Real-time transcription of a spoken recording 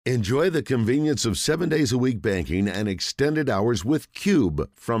Enjoy the convenience of 7 days a week banking and extended hours with Cube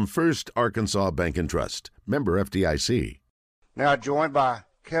from First Arkansas Bank and Trust. Member FDIC. Now joined by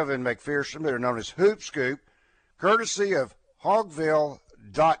Kevin McPherson, better known as Hoopscoop, courtesy of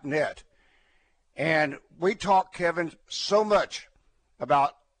Hogville.net. And we talk, Kevin, so much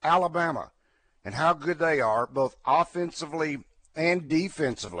about Alabama and how good they are, both offensively and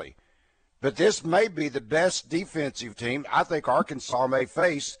defensively. But this may be the best defensive team I think Arkansas may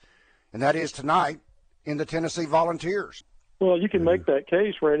face, and that is tonight in the Tennessee Volunteers. Well, you can make that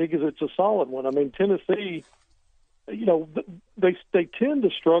case, Randy, because it's a solid one. I mean, Tennessee, you know, they tend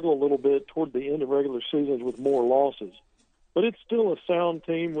to struggle a little bit toward the end of regular seasons with more losses. But it's still a sound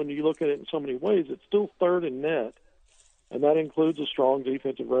team when you look at it in so many ways. It's still third in net, and that includes a strong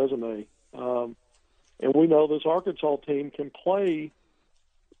defensive resume. And we know this Arkansas team can play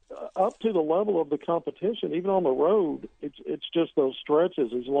up to the level of the competition, even on the road. It's just those stretches,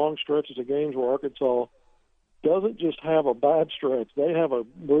 these long stretches of games where Arkansas doesn't just have a bad stretch. They have a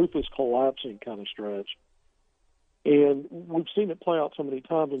roof is collapsing kind of stretch. And we've seen it play out so many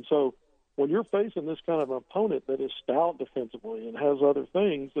times. And so when you're facing this kind of opponent that is stout defensively and has other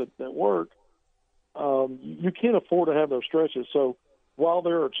things that work, you can't afford to have those stretches. So while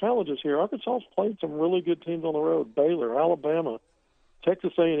there are challenges here, Arkansas's played some really good teams on the road: Baylor, Alabama,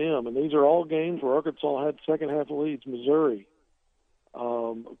 Texas A&M, and these are all games where Arkansas had second-half leads. Missouri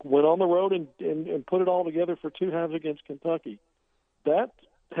went on the road and put it all together for two halves against Kentucky. That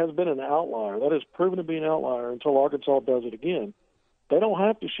has been an outlier. That has proven to be an outlier until Arkansas does it again. They don't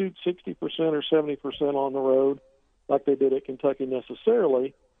have to shoot 60% or 70% on the road like they did at Kentucky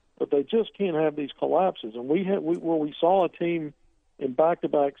necessarily, but they just can't have these collapses. And where we saw a team in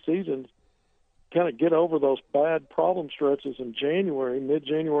back-to-back seasons kind of get over those bad problem stretches in January,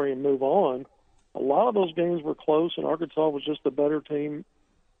 mid-January, and move on, a lot of those games were close, and Arkansas was just a better team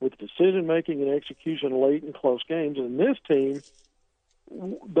with decision-making and execution late in close games. And this team,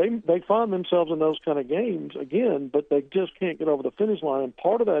 they find themselves in those kind of games again, but they just can't get over the finish line. And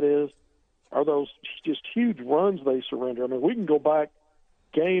part of that are those just huge runs they surrender. I mean, we can go back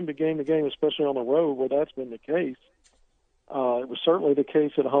game to game to game, especially on the road where that's been the case. It was certainly the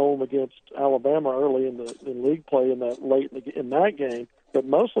case at home against Alabama early in league play in that game, but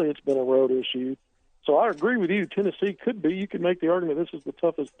mostly it's been a road issue. So I agree with you. Tennessee could be. You could make the argument this is the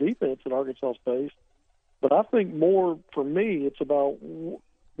toughest defense in Arkansas faced. But I think more for me, it's about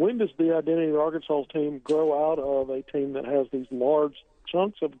when does the identity of the Arkansas team grow out of a team that has these large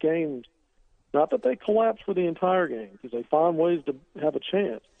chunks of games? Not that they collapse for the entire game, because they find ways to have a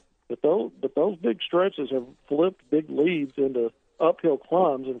chance. But those big stretches have flipped big leads into uphill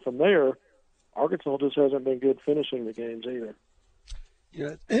climbs, and from there, Arkansas just hasn't been good finishing the games either.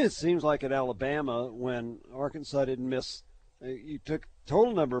 Yeah, it seems like at Alabama when Arkansas didn't miss, you took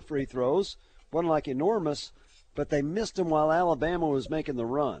total number of free throws, wasn't like enormous, but they missed them while Alabama was making the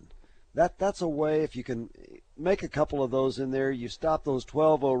run. That's a way, if you can make a couple of those in there, you stop those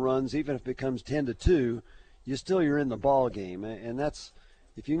 12-0 runs, even if it becomes 10-2, you're in the ball game, and that's.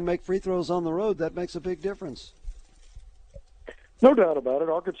 If you can make free throws on the road, that makes a big difference. No doubt about it.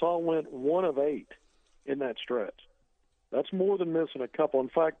 Arkansas went 1 of 8 in that stretch. That's more than missing a couple. In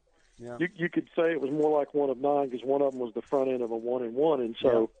fact, yeah. you could say it was more like 1 of 9 because one of them was the front end of a 1-and-1, and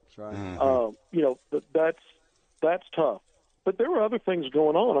so yeah, that's right. That's tough. But there were other things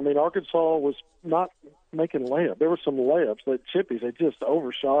going on. I mean, Arkansas was not making layups. There were some layups that chippies they just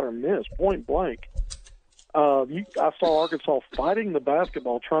overshot or missed point blank. I saw Arkansas fighting the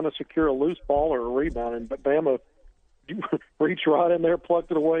basketball, trying to secure a loose ball or a rebound, and Bama reached right in there,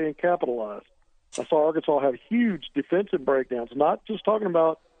 plucked it away, and capitalized. I saw Arkansas have huge defensive breakdowns, not just talking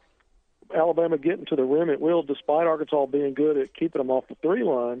about Alabama getting to the rim at will, despite Arkansas being good at keeping them off the three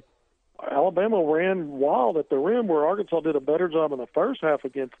line. Alabama ran wild at the rim where Arkansas did a better job in the first half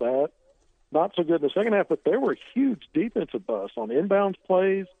against that. Not so good in the second half, but there were huge defensive busts on inbounds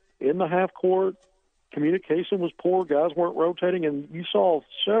plays, in the half court. Communication was poor. Guys weren't rotating, and you saw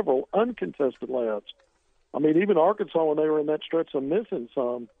several uncontested layups. I mean, even Arkansas, when they were in that stretch of missing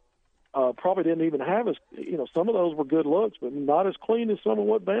some, probably didn't even have some of those were good looks, but not as clean as some of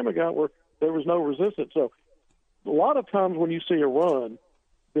what Bama got where there was no resistance. So a lot of times when you see a run,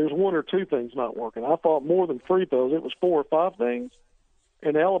 there's one or two things not working. I thought more than free throws, it was 4 or 5 things,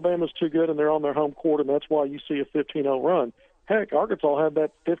 and Alabama's too good, and they're on their home court, and that's why you see a 15-0 run. Heck, Arkansas had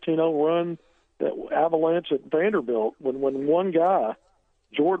that 15-0 run, that avalanche at Vanderbilt, when one guy,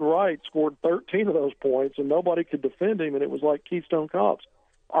 Jordan Wright, scored 13 of those points, and nobody could defend him, and it was like Keystone Cops.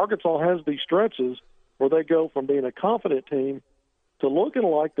 Arkansas has these stretches where they go from being a confident team to looking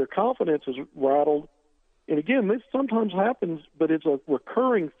like their confidence is rattled And again, this sometimes happens, but it's a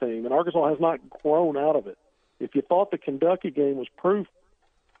recurring theme, and Arkansas has not grown out of it. If you thought the Kentucky game was proof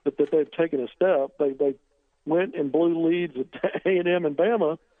that they've taken a step, they went and blew leads at A&M and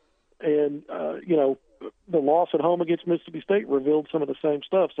Bama, and the loss at home against Mississippi State revealed some of the same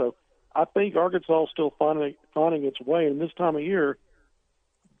stuff. So I think Arkansas is still finding its way. And this time of year,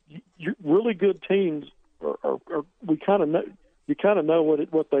 really good teams are we kind of know. You kind of know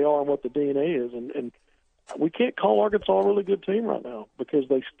what they are and what the DNA is, and we can't call Arkansas a really good team right now because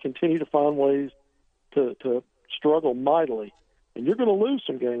they continue to find ways to struggle mightily. And you're going to lose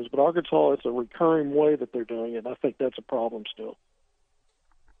some games, but Arkansas, it's a recurring way that they're doing it, and I think that's a problem still.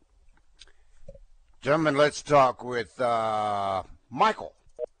 Gentlemen, let's talk with Michael.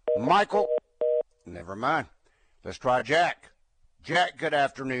 Michael, never mind. Let's try Jack. Jack, good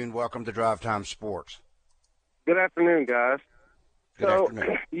afternoon. Welcome to Drive Time Sports. Good afternoon, guys. Good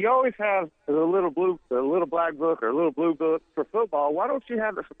afternoon. You always have a little black book or a little blue book for football. Why don't you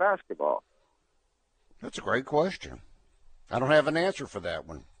have it for basketball? That's a great question. I don't have an answer for that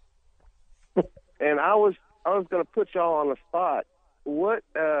one. And I was going to put y'all on the spot. What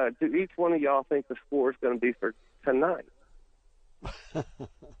do each one of y'all think the score is going to be for tonight?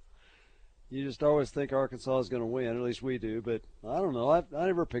 You just always think Arkansas is going to win. At least we do. But I don't know. I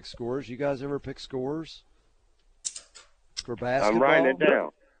never pick scores. You guys ever pick scores for basketball? I'm writing it down.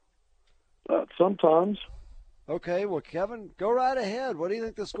 Sometimes. Okay. Well, Kevin, go right ahead. What do you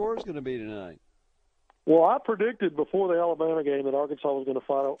think the score is going to be tonight? Well, I predicted before the Alabama game that Arkansas was going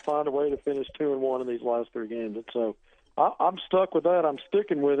to find a way to finish 2-1 in these last three games. And so I'm stuck with that. I'm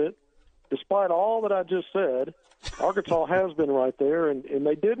sticking with it. Despite all that I just said, Arkansas has been right there, and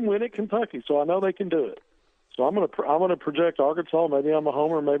they did win at Kentucky, so I know they can do it. So I'm going to project Arkansas. Maybe I'm a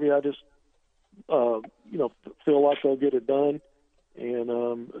homer. Maybe I just feel like they'll get it done.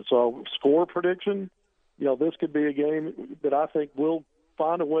 And so score prediction, this could be a game that I think will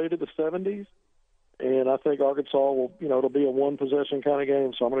find a way to the 70s. And I think Arkansas will, it'll be a one-possession kind of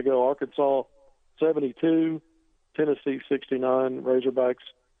game. So I'm going to go Arkansas 72, Tennessee 69, Razorbacks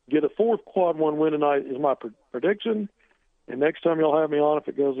get a fourth quad one win tonight is my prediction. And next time y'all have me on, if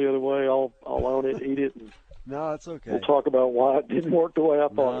it goes the other way, I'll own it, eat it. And no, it's okay. We'll talk about why it didn't work the way I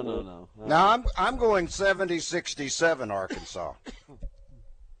thought it would. No. Now I'm going 70-67 Arkansas.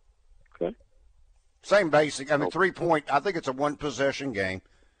 Okay. Same basic. 3-point. I think it's a one-possession game.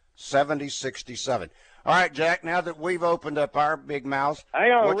 70-67. All right, Jack, now that we've opened up our big mouths,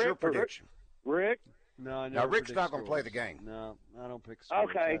 what's your prediction? Rick? No, now, Rick's not going to play the game. No, I don't pick scores.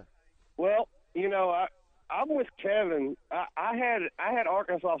 Okay. Well, I'm with Kevin. I had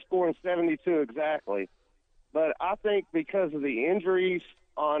Arkansas scoring 72 exactly, but I think because of the injuries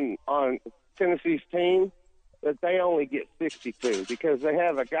on Tennessee's team that they only get 62 because they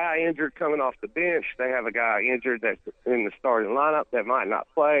have a guy injured coming off the bench. They have a guy injured that's in the starting lineup that might not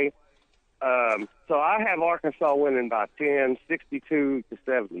play. So I have Arkansas winning by 10,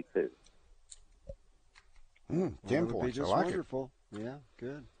 62-72. 10 points. I like wonderful. Yeah,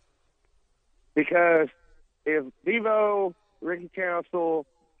 good. Because if Devo, Ricky Council,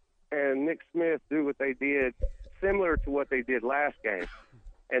 and Nick Smith do what they did, similar to what they did last game,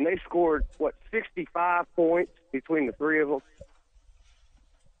 and they scored, 65 points between the three of them.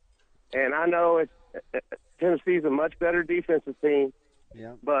 And I know Tennessee's a much better defensive team,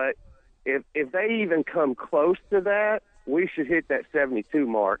 but if they even come close to that, we should hit that 72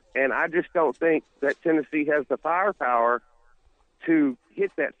 mark. And I just don't think that Tennessee has the firepower to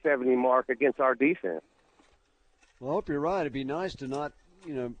hit that 70 mark against our defense. Well, I hope you're right. It'd be nice to not,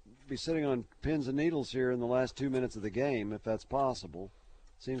 be sitting on pins and needles here in the last 2 minutes of the game, if that's possible.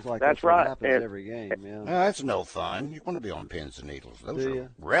 Seems like that's what happens every game. Yeah, that's no fun. You want to be on pins and needles. Those are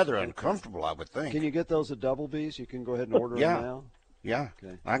rather uncomfortable, I would think. Can you get those at Double B's? You can go ahead and order them now? Yeah.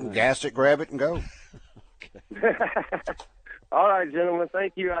 Okay. I can gas it, grab it, and go. Okay. All right, gentlemen.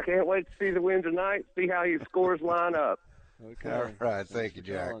 Thank you. I can't wait to see the win tonight, see how your scores line up. Okay. All right. Thank you,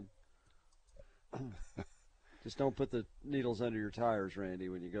 Jack. Just don't put the needles under your tires, Randy,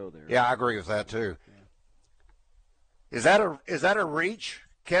 when you go there. Yeah, I agree with that, too. Yeah. Is that a reach,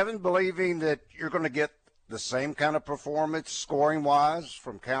 Kevin, believing that you're going to get the same kind of performance scoring-wise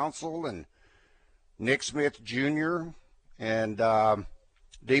from Council and Nick Smith Jr. and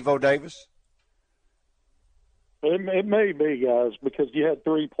Devo Davis? It may be, guys, because you had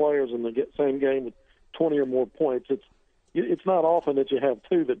three players in the same game with 20 or more points. It's not often that you have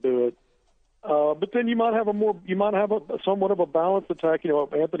two that do it. But then you might have somewhat of a balanced attack.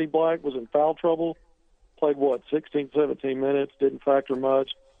 Anthony Black was in foul trouble, played 16, 17 minutes, didn't factor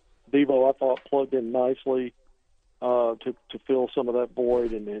much. Devo, I thought, plugged in nicely to fill some of that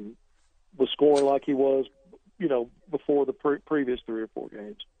void and was scoring like he was before the previous 3 or 4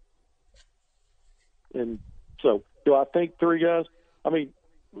 games. And so, do I think 3 guys? I mean,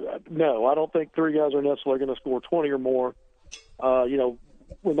 no, I don't think 3 guys are necessarily going to score 20 or more.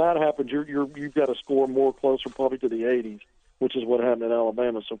 When that happens, you've got to score more closer probably to the 80s, which is what happened at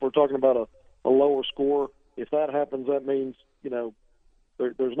Alabama. So if we're talking about a lower score, if that happens, that means,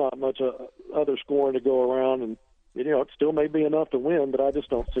 there's not much other scoring to go around, and, it still may be enough to win, but I just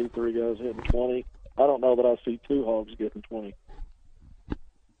don't see 3 guys hitting 20. I don't know that I see 2 Hogs getting 20.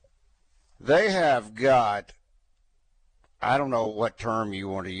 They have got, I don't know what term you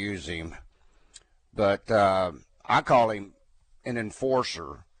want to use him, but I call him an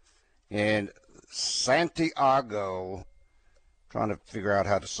enforcer. And Santiago, trying to figure out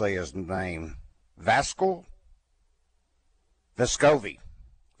how to say his name, Vescovi.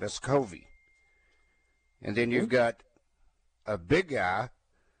 And then you've got a big guy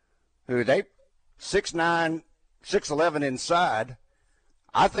who 6'9", 6'11" inside.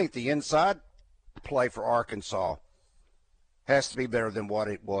 I think the inside play for Arkansas has to be better than what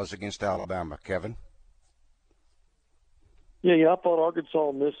it was against Alabama, Kevin. Yeah, I thought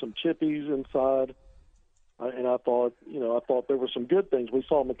Arkansas missed some chippies inside, and I thought there were some good things. We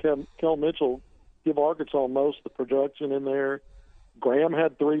saw Kel Mitchell give Arkansas most of the production in there. Graham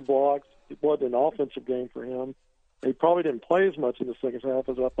had 3 blocks. It wasn't an offensive game for him. He probably didn't play as much in the second half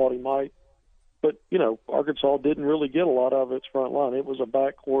as I thought he might. But, Arkansas didn't really get a lot of its front line. It was a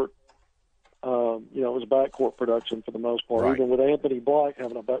backcourt, production for the most part. Right. Even with Anthony Black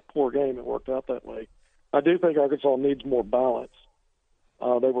having a poor game, it worked out that way. I do think Arkansas needs more balance.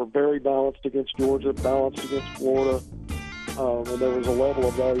 They were very balanced against Georgia, balanced against Florida, and there was a level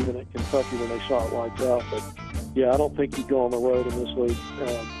of that even at Kentucky when they shot lights out. But, yeah, I don't think you go on the road in this league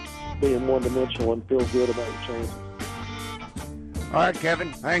being one-dimensional and feel good about your chances. All right, Kevin,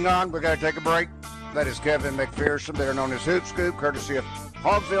 hang on. We've got to take a break. That is Kevin McPherson, better known as Hoopscoop, courtesy of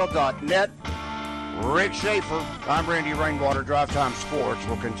Hogville.net. Rick Schaefer, I'm Randy Rainwater. Drive Time Sports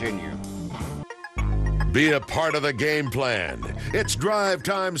will continue. Be a part of the game plan. It's Drive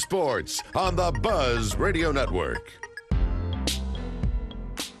Time Sports on the Buzz Radio Network.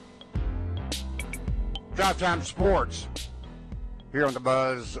 Drive Time Sports here on the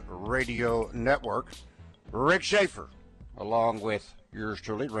Buzz Radio Network. Rick Schaefer, along with yours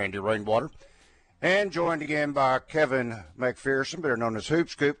truly, Randy Rainwater, and joined again by Kevin McPherson, better known as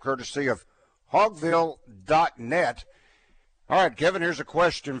Hoopscoop, courtesy of Hogville.net. All right, Kevin, here's a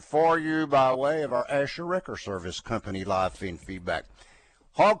question for you by way of our Asher Wrecker Service Company live feedback.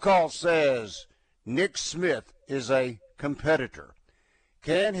 Hog Call says Nick Smith is a competitor.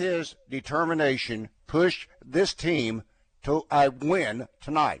 Can his determination push this team to a win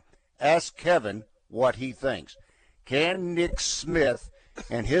tonight? Ask Kevin what he thinks. Can Nick Smith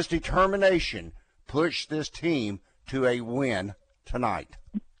and his determination push this team to a win tonight?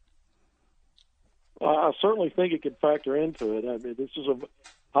 I certainly think it could factor into it. I mean, this is a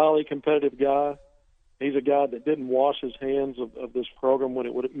highly competitive guy. He's a guy that didn't wash his hands of this program when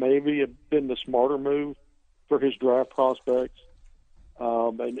it would maybe have been the smarter move for his draft prospects,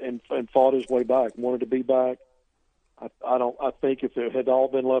 and fought his way back, wanted to be back. I think if it had all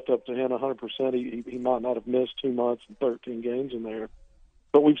been left up to him 100%, he might not have missed 2 months and 13 games in there.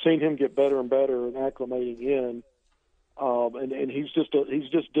 But we've seen him get better and better and acclimating in. And he's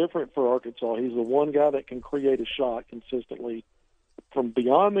just different for Arkansas. He's the one guy that can create a shot consistently from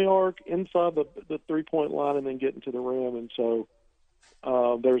beyond the arc, inside the three-point line, and then getting to the rim. And so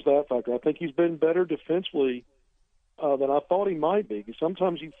there's that factor. I think he's been better defensively than I thought he might be.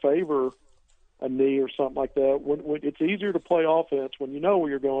 Sometimes you favor a knee or something like that. When it's easier to play offense when you know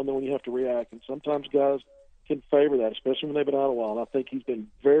where you're going than when you have to react. And sometimes guys can favor that, especially when they've been out a while. And I think he's been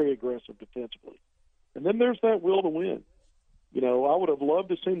very aggressive defensively. And then there's that will to win. I would have loved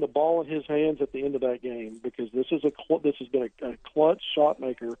to have seen the ball in his hands at the end of that game, because this has been a clutch shot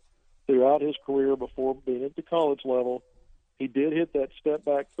maker throughout his career before being at the college level. He did hit that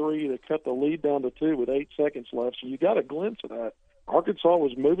step-back three that cut the lead down to 2 with 8 seconds left, so you got a glimpse of that. Arkansas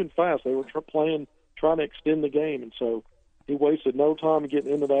was moving fast. They were trying to extend the game, and so he wasted no time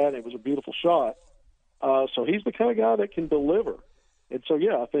getting into that. It was a beautiful shot. So he's the kind of guy that can deliver. And so,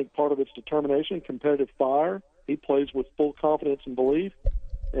 yeah, I think part of it's determination, competitive fire. He plays with full confidence and belief.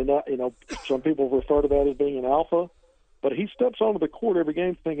 And, some people refer to that as being an alpha. But he steps onto the court every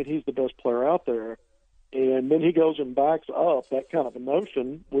game thinking he's the best player out there. And then he goes and backs up that kind of a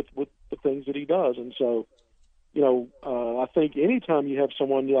notion with the things that he does. And so, I think anytime you have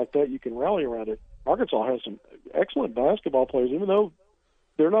someone like that, you can rally around it. Arkansas has some excellent basketball players, even though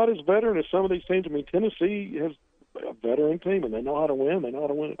they're not as veteran as some of these teams. I mean, Tennessee has a veteran team, and they know how to win. They know how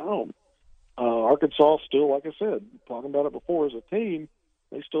to win at home. Arkansas still, like I said, talking about it before, as a team,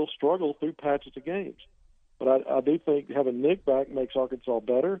 they still struggle through patches of games. But I do think having Nick back makes Arkansas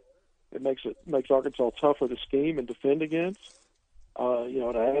better. It makes Arkansas tougher to scheme and defend against.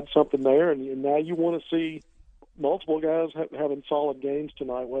 To add something there, and now you want to see multiple guys having solid games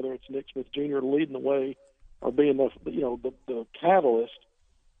tonight, whether it's Nick Smith Jr. leading the way or being the catalyst,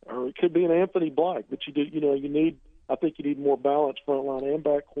 or it could be an Anthony Black. But I think you need more balance front line and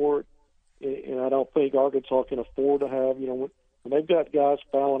back court, and I don't think Arkansas can afford to have when they've got guys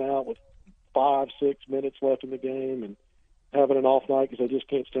fouling out with 5-6 minutes left in the game and having an off night because they just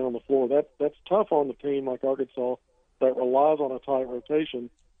can't stay on the floor. That's tough on the team like Arkansas that relies on a tight rotation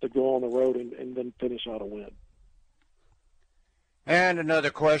to go on the road and then finish out a win. And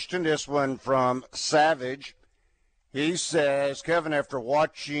another question, this one from Savage. He says, Kevin, after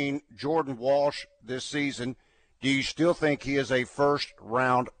watching Jordan Walsh this season, do you still think he is a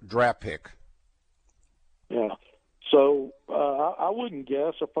first-round draft pick? Yeah. So I wouldn't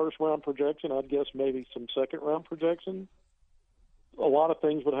guess a first-round projection. I'd guess maybe some second-round projection. A lot of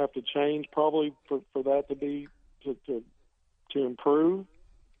things would have to change probably for that to be to improve.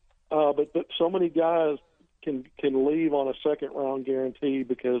 But so many guys can leave on a second-round guarantee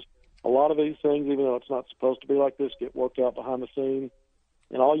because a lot of these things, even though it's not supposed to be like this, get worked out behind the scenes.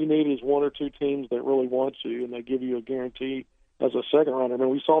 And all you need is one or two teams that really want you, and they give you a guarantee as a second-rounder. I mean,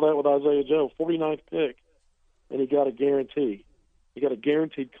 we saw that with Isaiah Joe, 49th pick, and he got a guarantee. He got a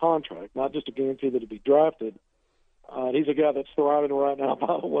guaranteed contract, not just a guarantee that he'd be drafted. He's a guy that's thriving right now,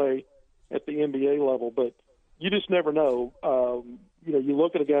 by the way, at the NBA level. But you just never know. You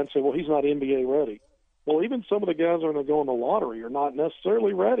look at a guy and say, well, he's not NBA ready. Well, even some of the guys that are going to go in the lottery are not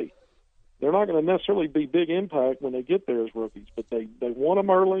necessarily ready. They're not going to necessarily be big impact when they get there as rookies, but they want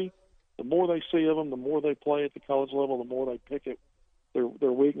them early. The more they see of them, the more they play at the college level, the more they pick at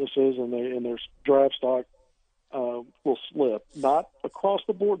their weaknesses, and their draft stock will slip. Not across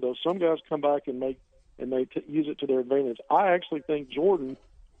the board, though. Some guys come back and use it to their advantage. I actually think Jordan,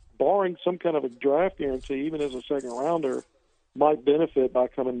 barring some kind of a draft guarantee, even as a second-rounder, might benefit by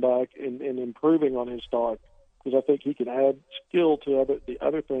coming back and improving on his stock, because I think he can add skill to the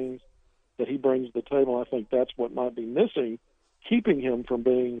other things that he brings to the table. I think that's what might be missing, keeping him from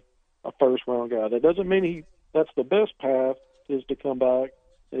being a first-round guy. That doesn't mean that's the best path is to come back.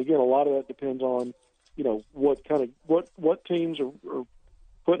 And again, a lot of that depends on what teams are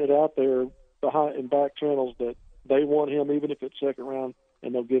putting it out there behind in back channels that they want him, even if it's second round,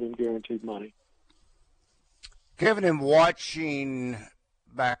 and they'll give him guaranteed money. Kevin, in watching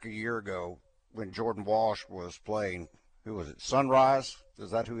back a year ago when Jordan Walsh was playing, who was it, Sunrise?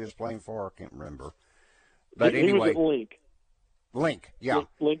 Is that who he was playing for? I can't remember. But anyway. He was at Link. Link, yeah.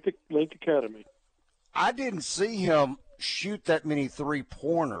 Link Academy. I didn't see him shoot that many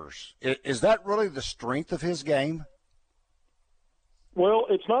three-pointers. Is that really the strength of his game? Well,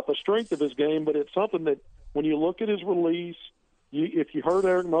 it's not the strength of his game, but it's something that when you look at his release, if you heard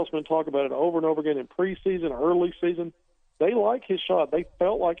Eric Musselman talk about it over and over again in preseason, early season, they like his shot. They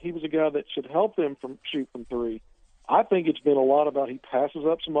felt like he was a guy that should help them shoot from three. I think it's been a lot about he passes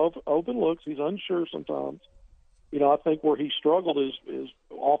up some open looks. He's unsure sometimes. I think where he struggled is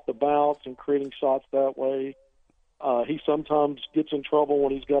off the bounce and creating shots that way. He sometimes gets in trouble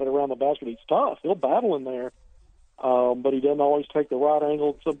when he's got it around the basket. He's tough. He'll battle in there, but he doesn't always take the right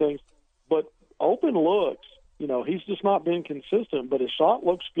angle and some things. But open looks, he's just not been consistent. But his shot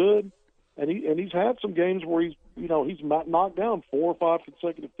looks good, and he's had some games where he's knocked down 4 or 5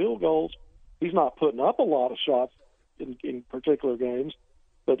 consecutive field goals. He's not putting up a lot of shots in particular games,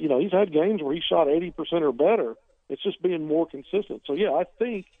 but he's had games where he shot 80% or better. It's just being more consistent. So yeah, I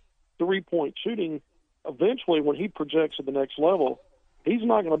think 3-point shooting eventually, when he projects at the next level, he's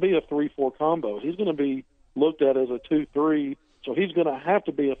not going to be a 3-4 combo. He's going to be looked at as a 2-3. So he's going to have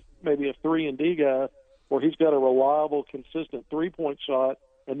to be maybe a 3-and-D guy, where he's got a reliable, consistent 3-point shot,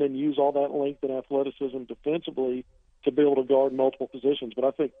 and then use all that length and athleticism defensively to be able to guard multiple positions. But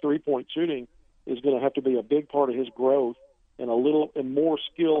I think 3-point shooting is going to have to be a big part of his growth, and more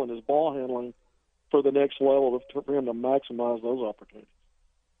skill in his ball handling for the next level for him to maximize those opportunities.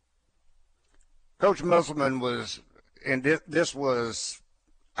 Coach Musselman this was,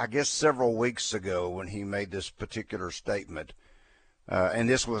 I guess, several weeks ago when he made this particular statement, and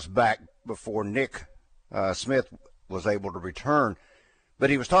this was back before Nick Smith was able to return.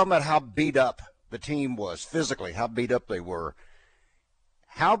 But he was talking about how beat up the team was physically, how beat up they were.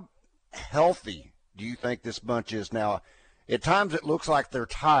 How healthy do you think this bunch is now? At times it looks like they're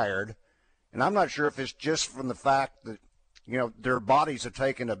tired, and I'm not sure if it's just from the fact that, their bodies have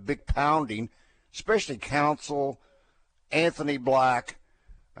taken a big pounding, especially Council, Anthony Black,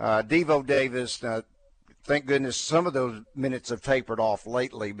 Devo Davis, thank goodness some of those minutes have tapered off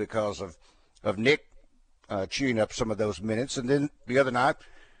lately because of Nick chewing up some of those minutes. And then the other night,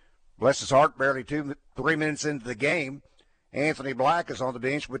 bless his heart, barely 3 minutes into the game, Anthony Black is on the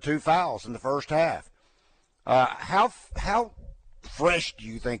bench with 2 fouls in the first half. How fresh do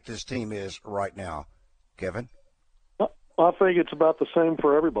you think this team is right now, Kevin? I think it's about the same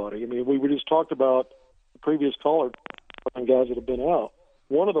for everybody. I mean, we just talked about the previous caller and guys that have been out.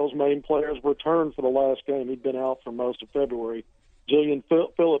 One of those main players returned for the last game. He'd been out for most of February. Jillian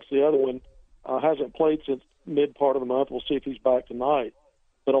Phillips, the other one, hasn't played since mid-part of the month. We'll see if he's back tonight.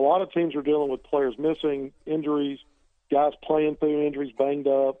 But a lot of teams are dealing with players missing, injuries, guys playing through injuries, banged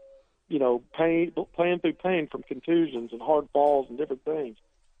up, playing through pain from contusions and hard falls and different things.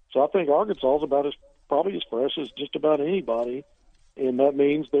 So I think Arkansas is probably as fresh as just about anybody, and that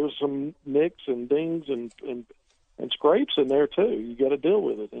means there's some nicks and dings and scrapes in there too. You got to deal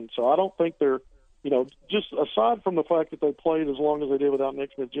with it, and so I don't think they're, just aside from the fact that they played as long as they did without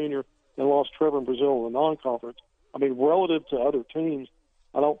Nick Smith Jr. and lost Trevor in Brazil in the non-conference. I mean, relative to other teams,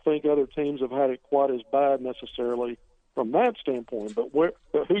 I don't think other teams have had it quite as bad necessarily from that standpoint. But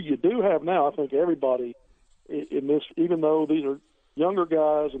who you do have now, I think everybody in this, even though these are younger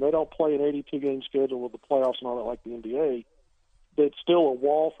guys and they don't play an 82-game schedule with the playoffs and all that like the NBA, it's still a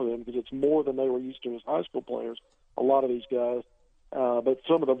wall for them because it's more than they were used to as high school players, a lot of these guys. But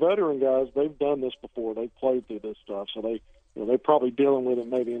some of the veteran guys, they've done this before. They've played through this stuff. So they're probably dealing with it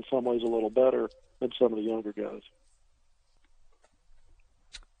maybe in some ways a little better than some of the younger guys.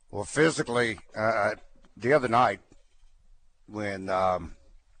 Well, physically, the other night when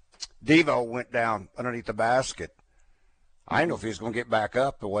Devo went down underneath the basket, I didn't know if he was going to get back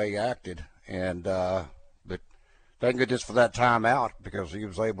up the way he acted. And but thank goodness for that timeout because he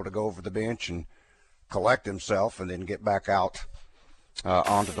was able to go over the bench and collect himself and then get back out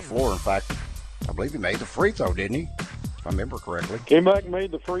onto the floor. In fact, I believe he made the free throw, didn't he? If I remember correctly. Came back and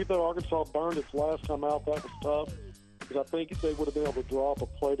made the free throw. Arkansas burned its last time out. That was tough because I think if they would have been able to drop a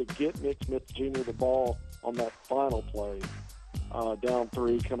play to get Nick Smith Jr. the ball on that final play, down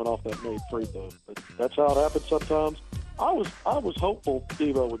 3 coming off that made free throw. But that's how it happens sometimes. I was hopeful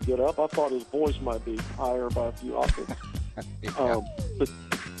Devo would get up. I thought his voice might be higher by a few octaves. But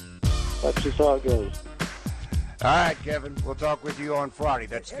that's just how it goes. All right, Kevin. We'll talk with you on Friday.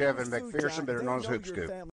 That's Kevin McPherson, better known as Hoopscoop.